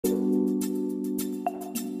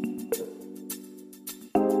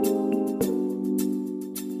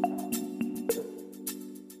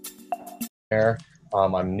engineer.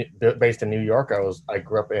 Based in New York. I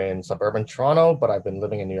grew up in suburban Toronto, but I've been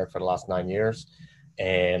living in New York for the last 9 years.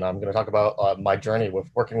 And I'm going to talk about my journey with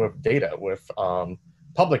working with data, with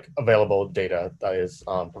public available data that is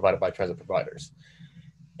provided by transit providers.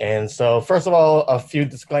 And so, first of all, a few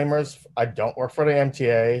disclaimers. I don't work for the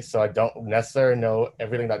MTA, so I don't necessarily know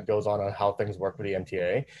everything that goes on how things work with the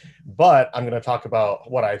MTA. But I'm going to talk about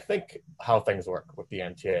what I think how things work with the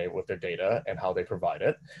MTA, with their data, and how they provide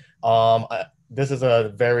it. This is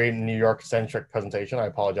a very New York-centric presentation. I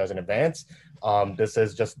apologize in advance. This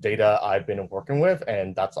is just data I've been working with,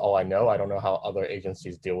 and that's all I know. I don't know how other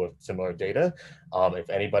agencies deal with similar data. If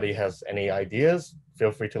anybody has any ideas,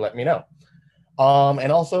 feel free to let me know.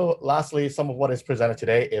 And also, lastly, some of what is presented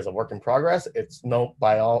today is a work in progress. It's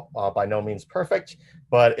by no means perfect,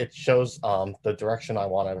 but it shows the direction I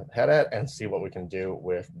want to head at and see what we can do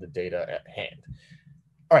with the data at hand.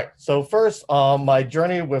 All right, so first, my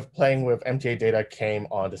journey with playing with MTA data came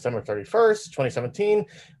on December 31st, 2017,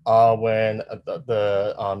 when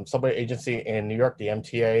the subway agency in New York, the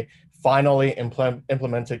MTA, finally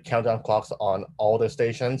implemented countdown clocks on all the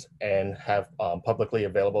stations and have publicly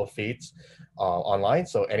available feeds online,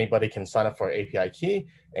 so anybody can sign up for an API key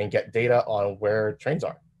and get data on where trains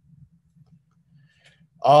are.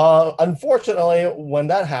 Unfortunately, when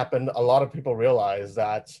that happened, a lot of people realized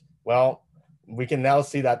that, well, we can now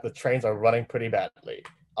see that the trains are running pretty badly.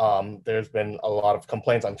 There's been a lot of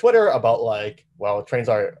complaints on Twitter about trains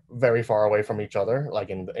are very far away from each other.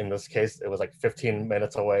 Like in this case, it was like 15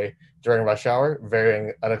 minutes away during rush hour,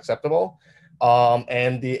 very unacceptable.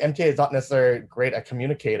 And the MTA is not necessarily great at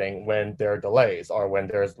communicating when there are delays or when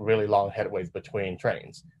there's really long headways between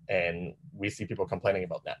trains. And we see people complaining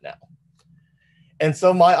about that now. And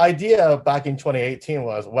so my idea back in 2018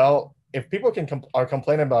 was, well, if people are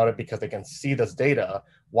complaining about it because they can see this data,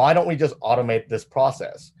 why don't we just automate this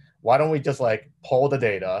process? Why don't we just pull the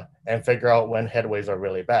data and figure out when headways are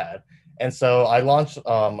really bad? And so I launched a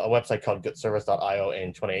website called goodservice.io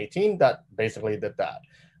in 2018 that basically did that.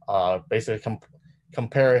 Basically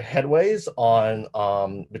compare headways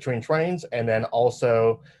on between trains, and then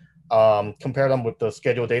also compare them with the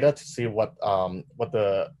schedule data to see what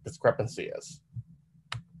the discrepancy is.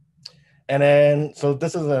 And then, so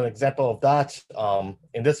this is an example of that.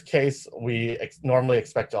 In this case, we normally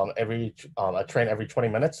expect on a train every 20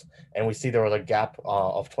 minutes, and we see there was a gap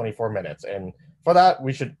of 24 minutes. And for that,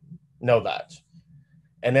 we should know that.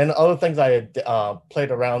 And then other things I had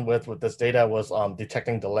played around with this data was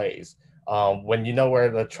detecting delays. When you know where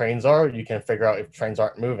the trains are, you can figure out if trains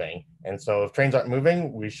aren't moving. And so if trains aren't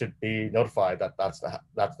moving, we should be notified that that's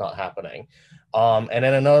not happening. And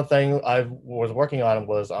then another thing I was working on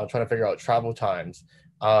was trying to figure out travel times.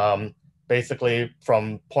 Basically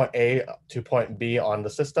from point A to point B on the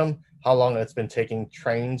system, how long it's been taking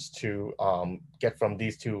trains to get from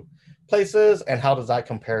these two places, and how does that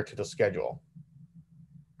compare to the schedule?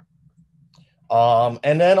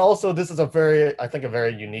 And then also, this is I think a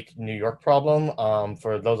very unique New York problem.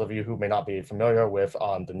 For those of you who may not be familiar with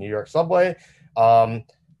the New York subway,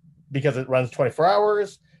 because it runs 24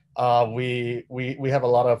 hours, we have a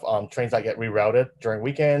lot of trains that get rerouted during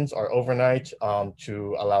weekends or overnight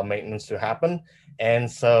to allow maintenance to happen. And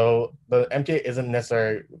so the MTA isn't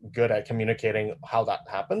necessarily good at communicating how that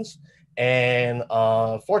happens. And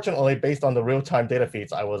fortunately, based on the real-time data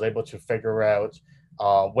feeds, I was able to figure out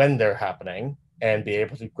when they're happening and be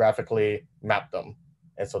able to graphically map them,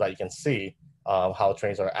 and so that you can see how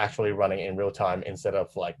trains are actually running in real time instead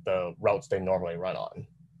of the routes they normally run on.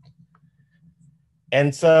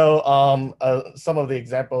 And so some of the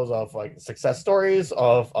examples of success stories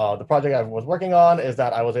of the project I was working on is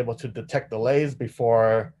that I was able to detect delays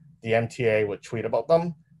before the MTA would tweet about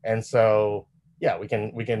them. And so, yeah, we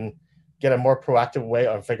can get a more proactive way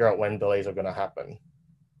of figure out when delays are going to happen.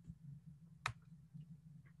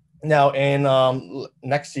 Now, in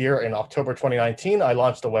next year, in October 2019, I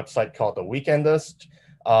launched a website called The Weekendist.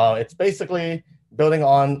 It's basically building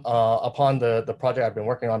on upon the project I've been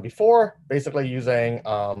working on before, basically using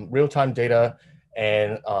real-time data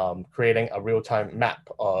and creating a real-time map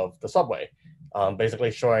of the subway,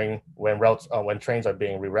 basically showing when trains are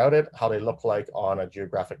being rerouted, how they look like on a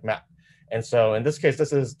geographic map. And so in this case,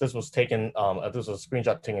 this was a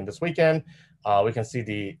screenshot taken this weekend. We can see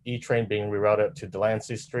the E train being rerouted to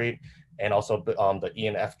Delancey Street, and also the E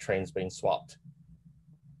and F trains being swapped.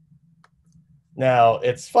 Now,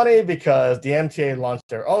 it's funny because the MTA launched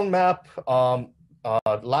their own map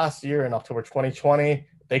last year in October 2020.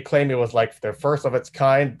 They claim it was their first of its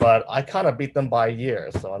kind, but I kind of beat them by a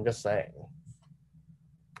year, so I'm just saying.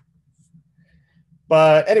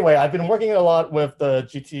 But anyway, I've been working a lot with the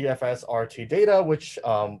GTFS RT data, which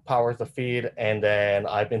powers the feed. And then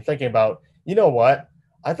I've been thinking about, you know what?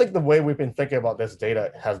 I think the way we've been thinking about this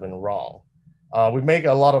data has been wrong. We make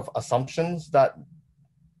a lot of assumptions that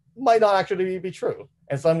might not actually be true.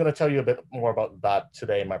 And so I'm going to tell you a bit more about that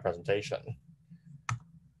today in my presentation.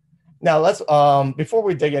 Now, let's before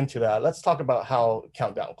we dig into that, let's talk about how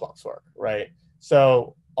countdown clocks work, right?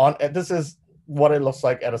 So this is what it looks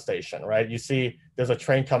like at a station, right? You see there's a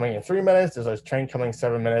train coming in 3 minutes, there's a train coming in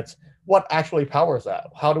 7 minutes. What actually powers that?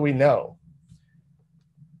 How do we know?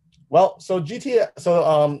 Well, so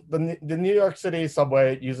the New York City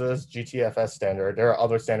subway uses GTFS standard. There are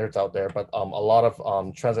other standards out there, but a lot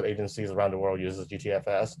of transit agencies around the world uses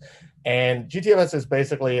GTFS. And GTFS is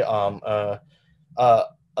basically a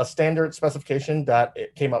standard specification that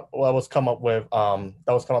was come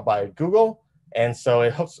up by Google, and so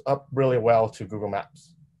it hooks up really well to Google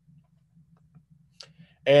Maps.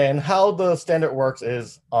 And how the standard works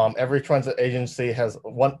is every transit agency has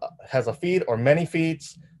a feed or many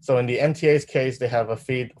feeds. So in the MTA's case, they have a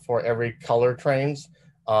feed for every color trains,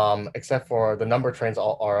 except for the number trains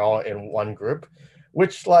are all in one group,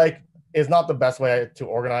 which is not the best way to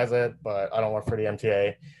organize it, but I don't work for the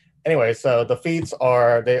MTA. Anyway, so the feeds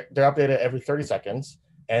they're updated every 30 seconds,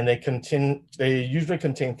 and they usually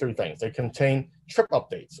contain three things. They contain trip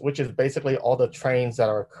updates, which is basically all the trains that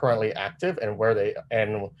are currently active and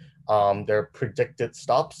their predicted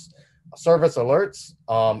stops, service alerts,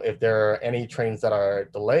 if there are any trains that are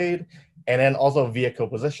delayed, and then also vehicle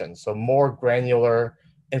position. So more granular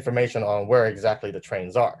information on where exactly the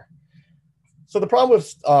trains are. So the problem with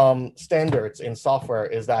standards in software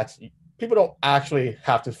is that people don't actually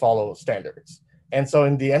have to follow standards. And so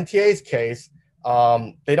in the MTA's case,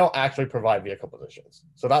 they don't actually provide vehicle positions.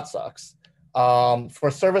 So that sucks.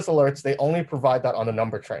 For service alerts, they only provide that on the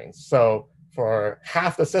number trains. So for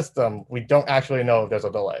half the system, we don't actually know if there's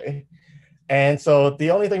a delay. And so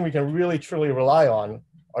the only thing we can really truly rely on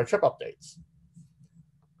are trip updates.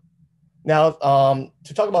 Now,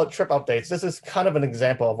 to talk about trip updates, this is kind of an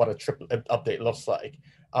example of what a trip update looks like.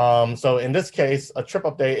 So in this case, a trip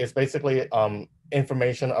update is basically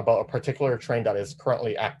information about a particular train that is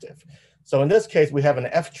currently active. So in this case, we have an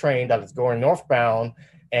F train that is going northbound,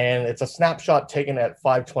 and it's a snapshot taken at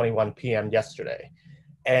 5:21 p.m. yesterday.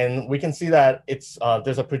 And we can see that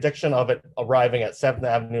there's a prediction of it arriving at 7th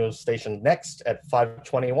Avenue Station next at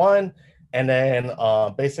 5:21. And then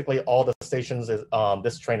basically all the stations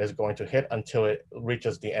this train is going to hit until it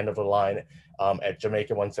reaches the end of the line at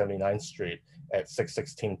Jamaica 179th Street at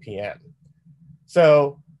 6:16 p.m.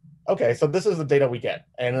 So, okay, so this is the data we get.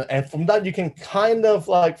 And from that, you can kind of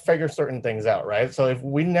figure certain things out, right? So if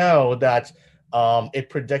we know that it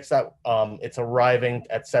predicts that it's arriving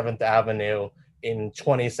at 7th Avenue in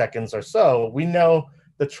 20 seconds or so, we know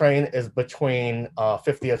the train is between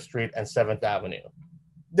 50th Street and 7th Avenue.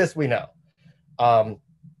 This we know.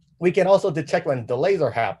 We can also detect when delays are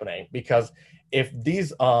happening, because if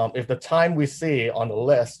the time we see on the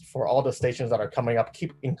list for all the stations that are coming up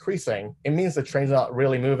keep increasing, it means the train's not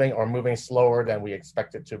really moving or moving slower than we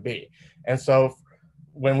expect it to be. And so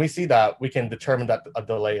when we see that, we can determine that a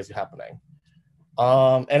delay is happening.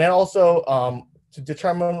 And then also to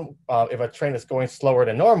determine if a train is going slower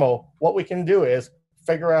than normal, what we can do is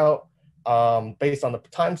figure out, based on the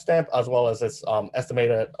timestamp as well as its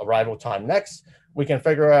estimated arrival time next, we can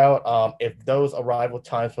figure out if those arrival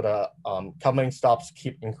times for the coming stops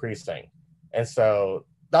keep increasing. And so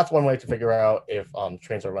that's one way to figure out if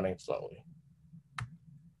trains are running slowly.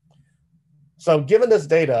 So given this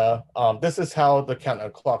data, this is how the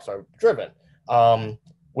countdown clocks are driven.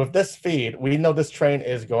 With this feed, we know this train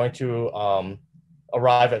is going to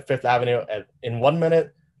arrive at 5th Avenue in 1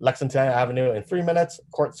 minute, Lexington Avenue in 3 minutes,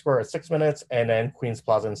 Court Square at 6 minutes, and then Queens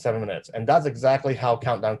Plaza in 7 minutes. And that's exactly how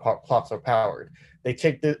countdown clocks are powered. They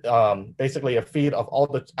take basically a feed of all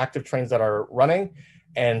the active trains that are running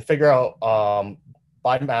and figure out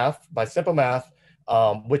by simple math,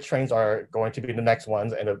 which trains are going to be the next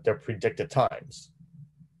ones and their predicted times.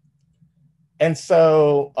 And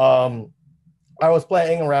so I was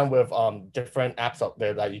playing around with different apps out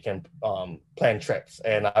there that you can plan trips.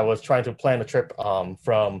 And I was trying to plan a trip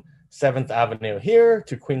from 7th Avenue here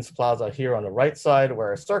to Queens Plaza here on the right side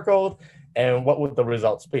where it's circled, and what would the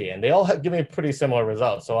results be? And they all give me pretty similar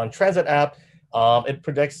results. So on Transit app, it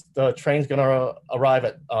predicts the train's gonna arrive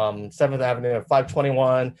at 7th Avenue at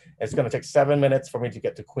 5:21. It's gonna take 7 minutes for me to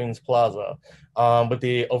get to Queens Plaza. With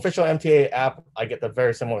the official MTA app, I get the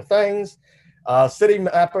very similar things. City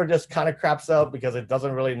Mapper just kind of craps out because it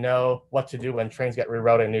doesn't really know what to do when trains get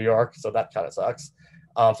rerouted in New York, so that kind of sucks.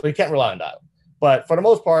 So you can't rely on that. But for the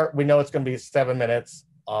most part, we know it's going to be 7 minutes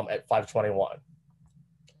at 5:21.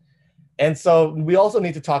 And so we also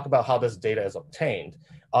need to talk about how this data is obtained.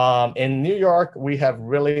 In New York, we have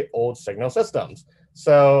really old signal systems.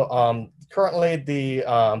 So currently the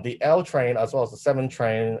L train, as well as the 7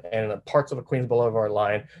 train and parts of the Queens Boulevard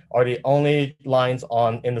line are the only lines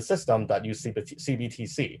in the system that use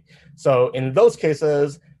CBTC. So in those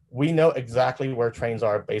cases, we know exactly where trains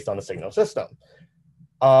are based on the signal system.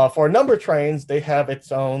 For number trains, they have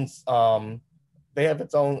its own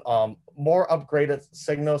more upgraded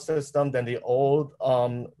signal system than the old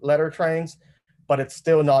letter trains, but it's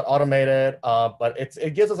still not automated. But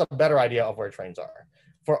it gives us a better idea of where trains are.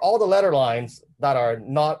 For all the letter lines that are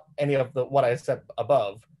not any of what I said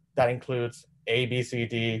above, that includes A, B, C,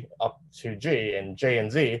 D up to G and J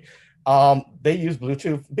and Z, they use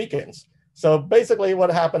Bluetooth beacons. So basically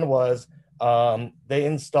what happened was they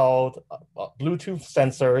installed Bluetooth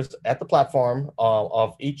sensors at the platform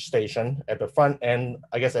of each station at the front and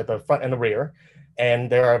I guess at the front and the rear.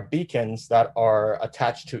 And there are beacons that are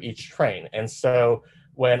attached to each train. And so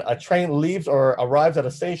when a train leaves or arrives at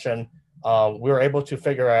a station, we were able to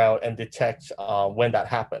figure out and detect when that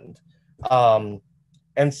happened.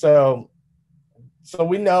 And so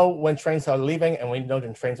we know when trains are leaving and we know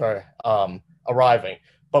when trains are arriving.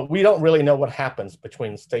 But we don't really know what happens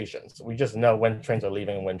between stations. We just know when trains are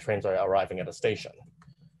leaving and when trains are arriving at a station.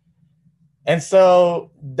 And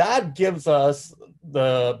so that gives us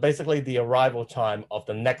basically the arrival time of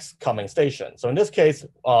the next coming station. So in this case,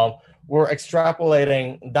 we're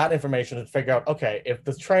extrapolating that information to figure out, okay, if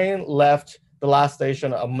the train left the last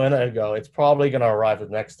station a minute ago, it's probably going to arrive at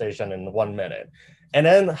the next station in 1 minute. And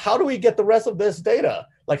then how do we get the rest of this data?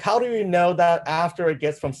 Like, how do we know that after it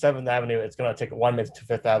gets from 7th Avenue, it's going to take 1 minute to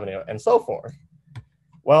 5th Avenue and so forth?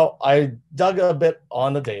 Well, I dug a bit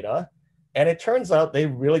on the data, and it turns out they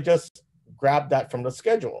really just grabbed that from the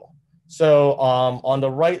schedule. So on the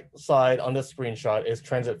right side on this screenshot is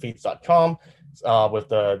transitfeeds.com with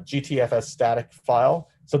the GTFS static file.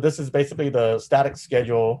 So this is basically the static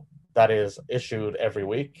schedule that is issued every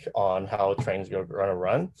week on how trains are going to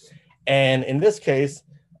run. And in this case,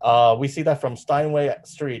 we see that from Steinway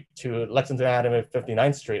Street to Lexington Avenue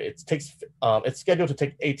 59th Street, it's scheduled to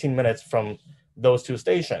take 18 minutes from those 2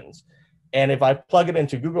 stations. And if I plug it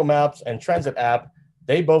into Google Maps and Transit app,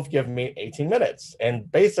 they both give me 18 minutes.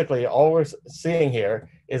 And basically all we're seeing here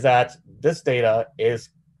is that this data is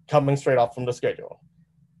coming straight off from the schedule.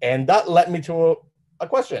 And that led me to a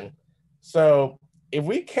question. So if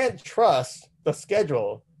we can't trust the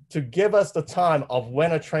schedule to give us the time of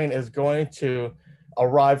when a train is going to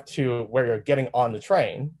arrive to where you're getting on the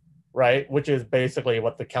train, right? Which is basically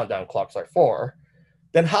what the countdown clocks are for.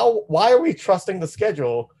 Then why are we trusting the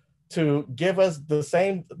schedule to give us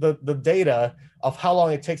the data of how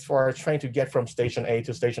long it takes for a train to get from station A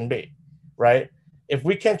to station B, right? If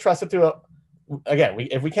we can't trust it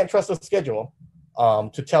if we can't trust the schedule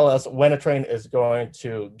to tell us when a train is going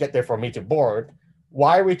to get there for me to board,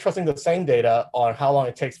 why are we trusting the same data on how long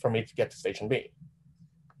it takes for me to get to station B?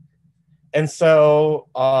 And so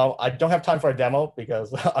I don't have time for a demo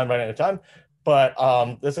because I'm running out of time, but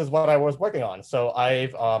this is what I was working on. So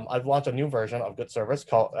I've launched a new version of Good Service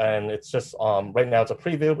and it's just right now it's a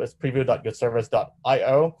preview. It's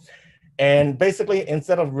preview.goodservice.io. And basically,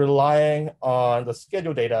 instead of relying on the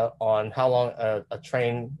schedule data on how long a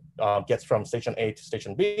train gets from station A to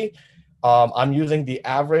station B, I'm using the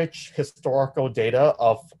average historical data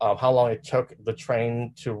of how long it took the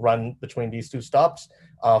train to run between these 2 stops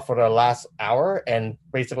for the last hour, and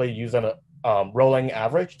basically using a rolling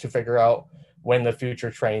average to figure out when the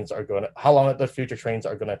future trains are how long the future trains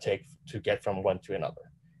are going to take to get from one to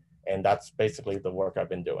another. And that's basically the work I've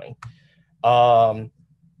been doing.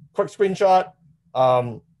 Quick screenshot.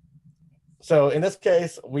 So in this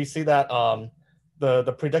case, we see that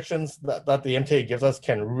the predictions that the MTA gives us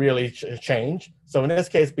can really change. So in this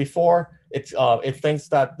case, before it thinks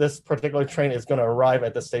that this particular train is going to arrive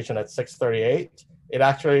at the station at 6:38, it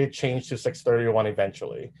actually changed to 6:31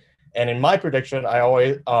 eventually. And in my prediction, I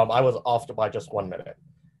was off by just 1 minute.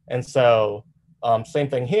 And so same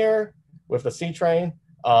thing here with the C train.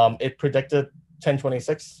 It predicted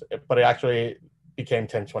 10:26, but it actually became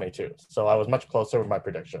 10:22. So I was much closer with my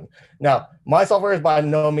prediction. Now, my software is by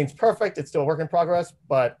no means perfect. It's still a work in progress,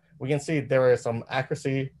 but we can see there is some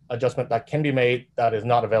accuracy adjustment that can be made that is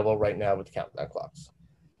not available right now with the countdown clocks.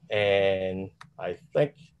 And I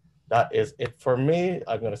think that is it for me.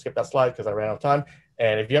 I'm going to skip that slide because I ran out of time.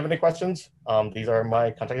 And if you have any questions, these are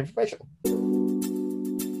my contact information.